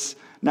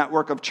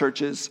network of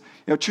churches.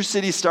 True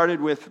City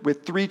started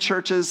with 3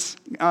 churches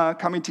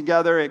coming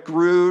together. It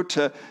grew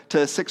to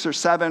 6 or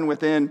 7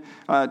 within,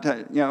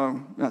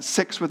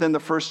 6 within the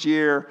first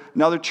year.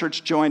 Another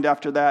church joined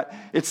after that.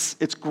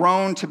 It's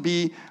grown to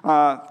be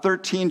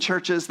 13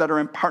 churches that are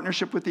in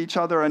partnership with each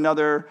other.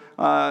 Another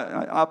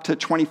up to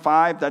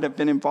 25 that have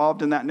been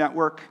involved in that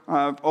network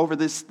over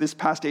this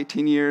past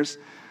 18 years.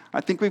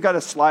 I think we've got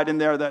a slide in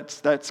there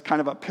that's kind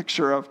of a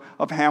picture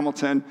of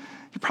Hamilton.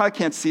 You probably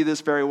can't see this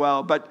very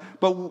well, but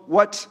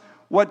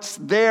what's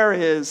there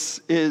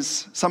is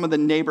some of the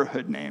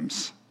neighborhood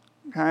names.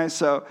 Okay,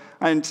 so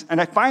and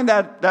I find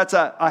that's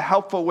a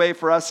helpful way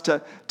for us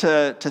to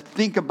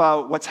think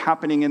about what's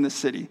happening in the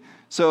city.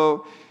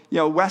 So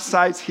West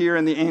Side's here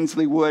in the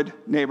Ainsley Wood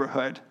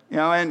neighborhood.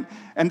 And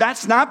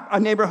that's not a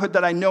neighborhood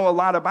that I know a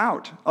lot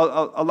about,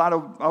 a lot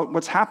of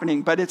what's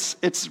happening, but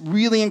it's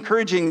really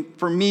encouraging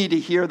for me to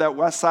hear that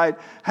West Side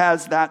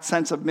has that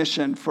sense of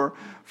mission for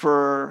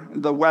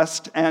the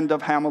west end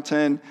of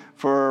Hamilton,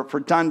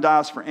 for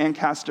Dundas, for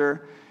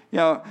Ancaster.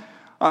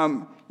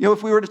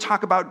 If we were to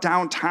talk about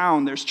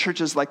downtown, there's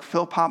churches like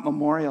Philpott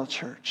Memorial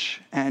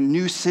Church and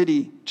New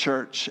City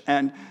Church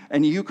and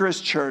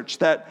Eucharist Church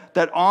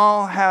that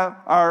all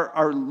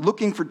are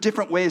looking for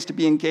different ways to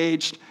be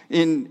engaged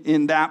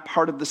in that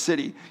part of the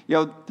city.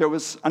 There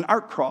was an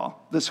art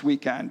crawl this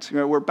weekend.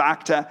 We're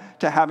back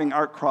to having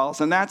art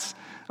crawls, and that's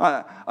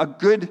an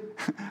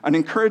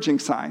encouraging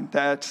sign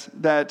that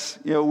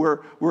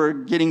we're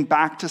getting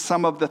back to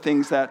some of the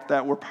things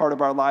that were part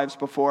of our lives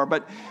before.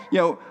 But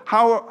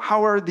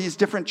how are these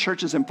different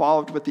churches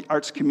involved with the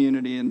arts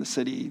community in the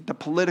city, the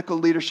political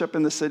leadership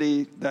in the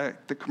city,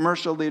 the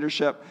commercial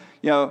leadership,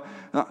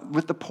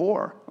 with the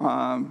poor?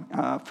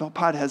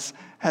 Philpott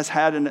has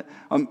had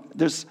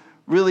there's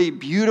really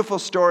beautiful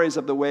stories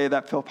of the way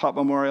that Philpott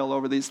Memorial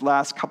over these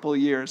last couple of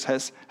years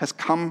has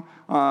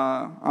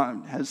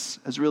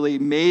really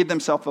made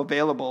themselves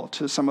available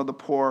to some of the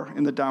poor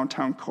in the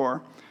downtown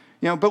core.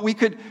 But we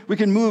could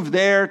move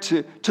there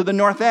to the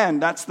North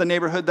End. That's the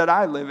neighborhood that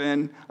I live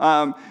in,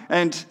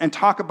 and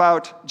talk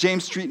about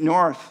James Street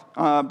North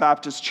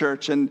Baptist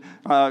Church, and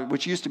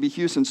which used to be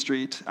Houston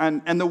Street,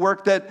 and the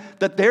work that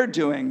they're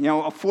doing.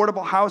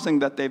 Affordable housing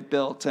that they've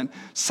built, and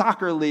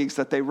soccer leagues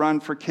that they run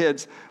for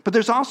kids. But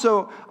there's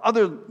also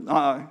other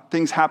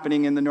things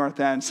happening in the North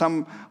End.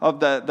 Some of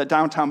the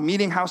downtown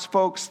meeting house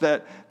folks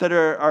that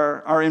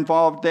are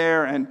involved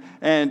there,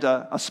 and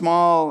a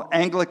small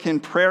Anglican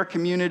prayer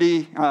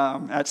community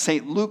at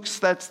St. Luke's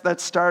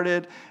that's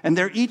started, and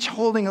they're each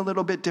holding a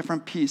little bit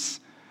different piece.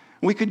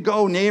 We could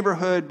go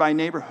neighborhood by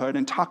neighborhood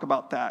and talk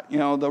about that.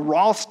 The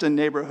Ralston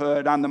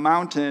neighborhood on the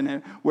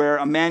mountain, where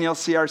Emmanuel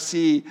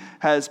CRC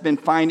has been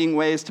finding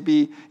ways to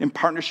be in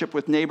partnership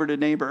with neighbor to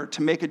neighbor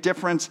to make a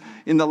difference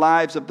in the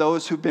lives of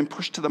those who've been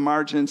pushed to the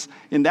margins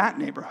in that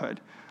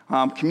neighborhood.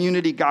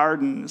 Community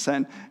gardens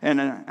and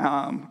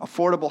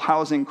affordable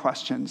housing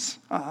questions.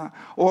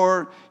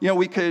 Or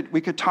we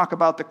could talk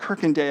about the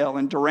Kirkendale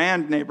and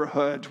Durand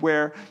neighborhood,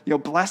 where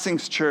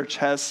Blessings Church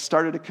has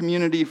started a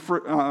community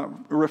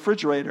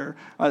refrigerator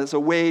as a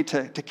way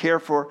to care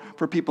for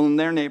people in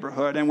their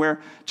neighborhood, and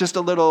where just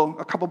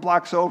a couple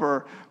blocks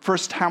over,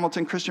 First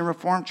Hamilton Christian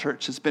Reformed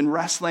Church has been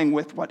wrestling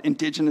with what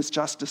indigenous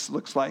justice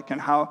looks like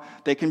and how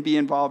they can be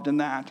involved in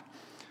that.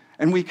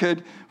 And we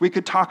could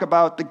talk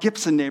about the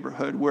Gibson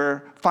neighborhood,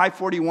 where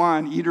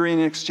 541 Eatery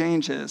and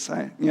Exchange is.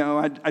 I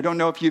don't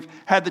know if you've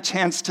had the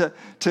chance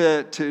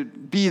to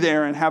be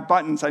there and have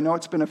buttons. I know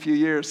it's been a few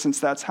years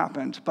since that's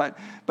happened, but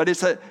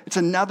it's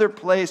another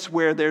place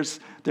where there's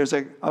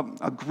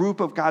a group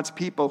of God's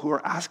people who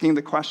are asking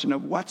the question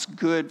of what's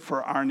good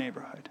for our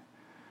neighborhood.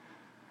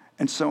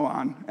 And so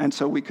on. And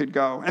so we could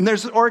go. And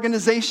there's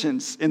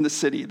organizations in the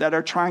city that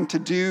are trying to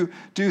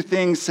do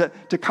things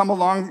to come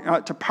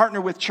along, to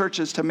partner with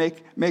churches to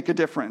make a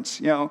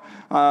difference.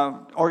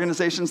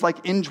 Organizations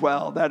like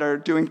Indwell that are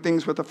doing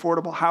things with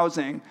affordable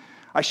housing.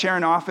 I share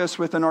an office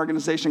with an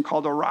organization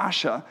called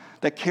Orasha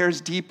that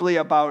cares deeply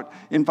about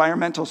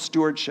environmental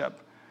stewardship.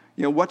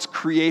 What's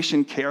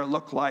creation care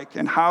look like,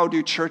 and how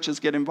do churches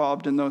get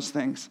involved in those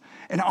things?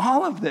 And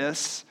all of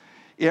this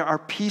are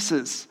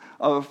pieces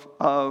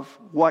of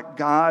what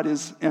God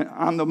is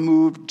on the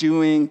move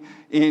doing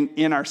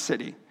in our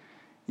city.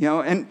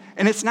 And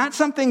it's not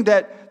something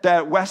that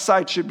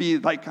Westside should be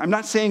like. I'm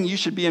not saying you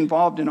should be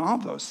involved in all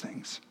of those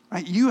things.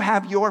 Right? You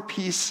have your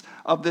piece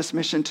of this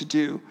mission to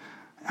do.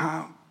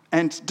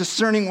 And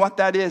discerning what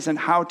that is and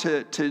how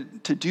to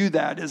do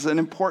that is an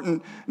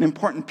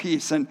important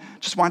piece. And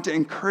just want to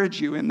encourage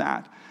you in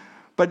that.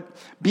 But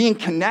being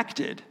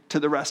connected to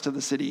the rest of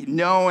the city,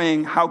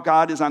 knowing how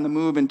God is on the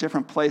move in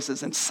different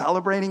places and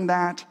celebrating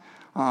that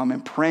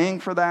and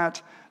praying for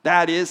that,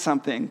 that is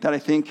something that I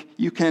think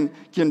you can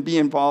be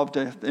involved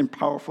in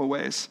powerful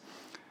ways.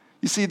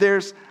 You see,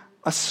 there's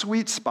a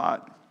sweet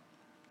spot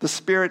the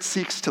Spirit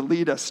seeks to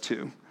lead us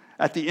to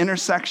at the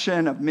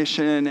intersection of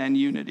mission and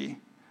unity.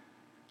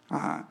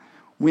 And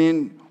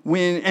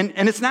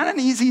it's not an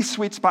easy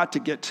sweet spot to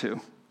get to,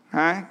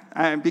 right?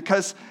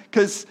 Because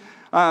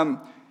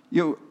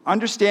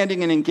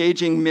understanding and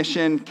engaging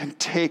mission can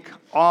take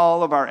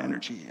all of our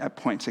energy at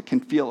points. It can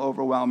feel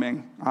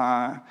overwhelming.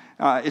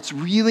 It's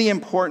really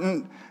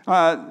important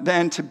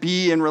then to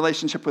be in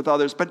relationship with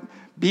others. But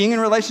being in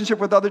relationship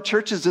with other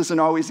churches isn't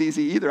always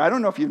easy either. I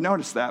don't know if you've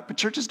noticed that, but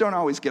churches don't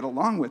always get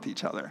along with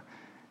each other.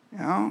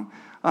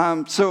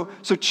 So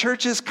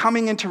churches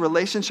coming into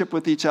relationship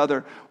with each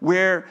other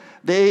where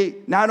they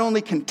not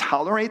only can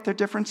tolerate their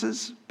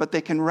differences, but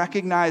they can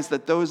recognize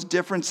that those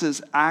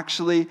differences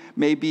actually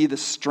may be the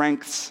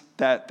strengths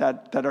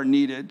that are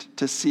needed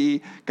to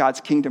see God's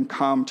kingdom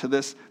come to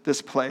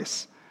this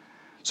place.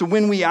 So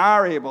when we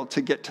are able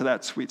to get to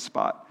that sweet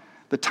spot,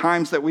 the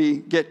times that we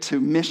get to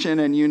mission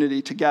and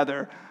unity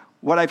together,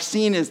 what I've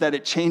seen is that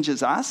it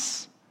changes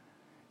us.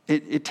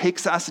 It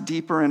takes us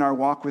deeper in our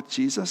walk with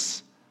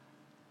Jesus.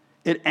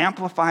 It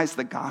amplifies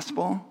the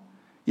gospel.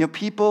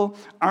 People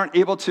aren't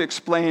able to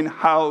explain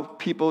how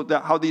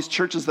these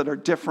churches that are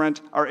different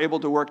are able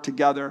to work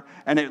together,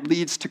 and it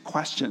leads to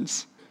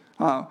questions.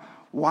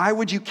 Why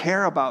would you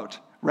care about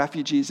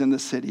refugees in the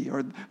city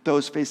or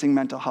those facing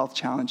mental health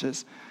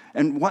challenges?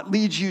 And what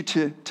leads you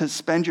to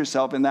spend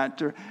yourself in that?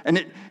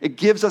 And it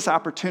gives us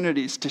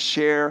opportunities to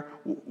share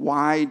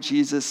why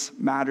Jesus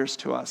matters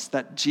to us,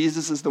 that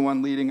Jesus is the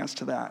one leading us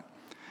to that.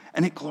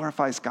 And it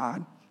glorifies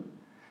God.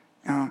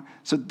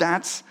 So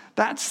that's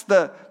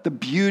the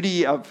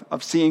beauty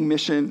of seeing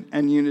mission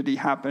and unity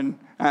happen,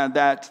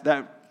 that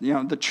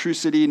the True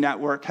City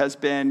Network has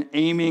been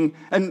aiming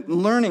and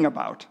learning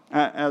about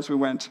as we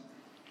went.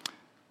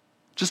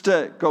 Just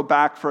to go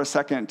back for a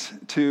second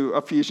to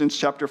Ephesians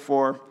chapter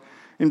 4,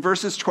 in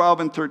verses 12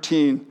 and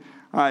 13,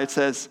 it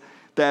says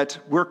that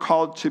we're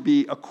called to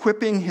be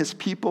equipping his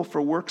people for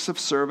works of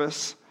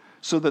service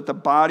so that the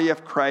body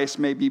of Christ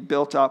may be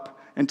built up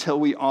until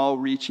we all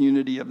reach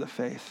unity of the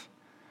faith.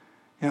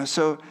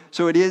 So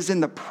it is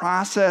in the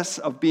process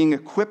of being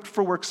equipped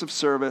for works of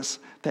service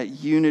that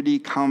unity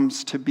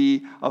comes to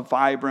be a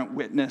vibrant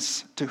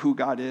witness to who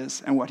God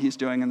is and what he's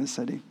doing in the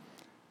city.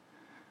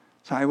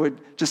 So I would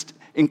just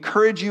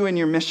encourage you in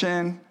your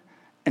mission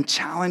and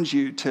challenge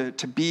you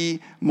to be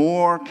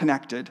more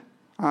connected,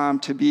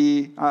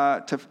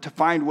 to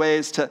find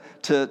ways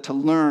to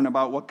learn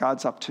about what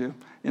God's up to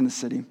in the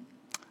city.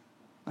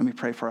 Let me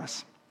pray for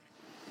us.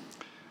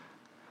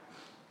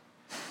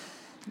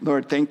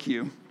 Lord, thank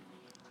you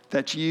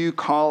that you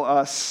call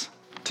us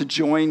to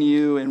join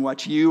you in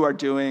what you are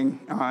doing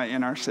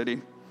in our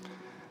city.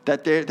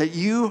 That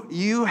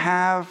you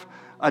have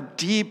a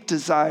deep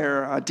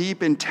desire, a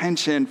deep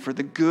intention for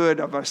the good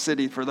of our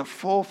city, for the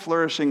full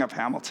flourishing of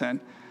Hamilton.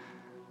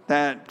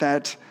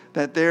 That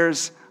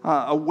there's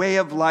a way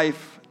of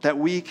life that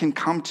we can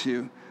come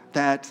to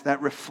that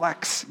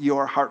reflects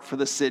your heart for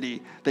the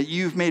city, that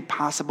you've made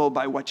possible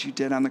by what you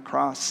did on the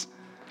cross,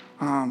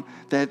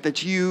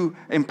 that you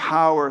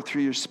empower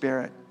through your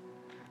Spirit.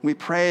 We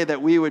pray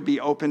that we would be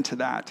open to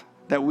that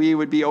we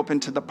would be open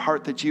to the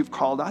part that you've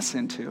called us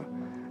into,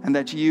 and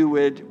that you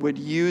would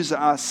use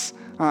us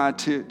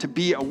to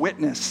be a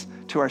witness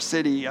to our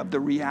city of the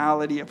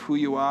reality of who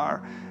you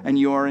are and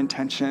your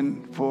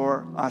intention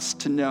for us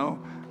to know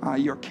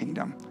your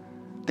kingdom.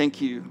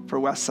 Thank you for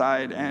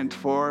Westside and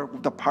for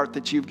the part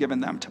that you've given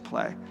them to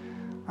play.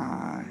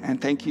 And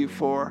thank you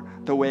for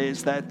the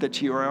ways that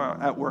you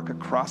are at work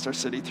across our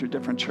city through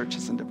different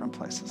churches and different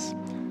places.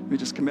 We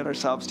just commit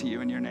ourselves to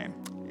you in your name.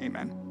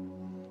 Amen.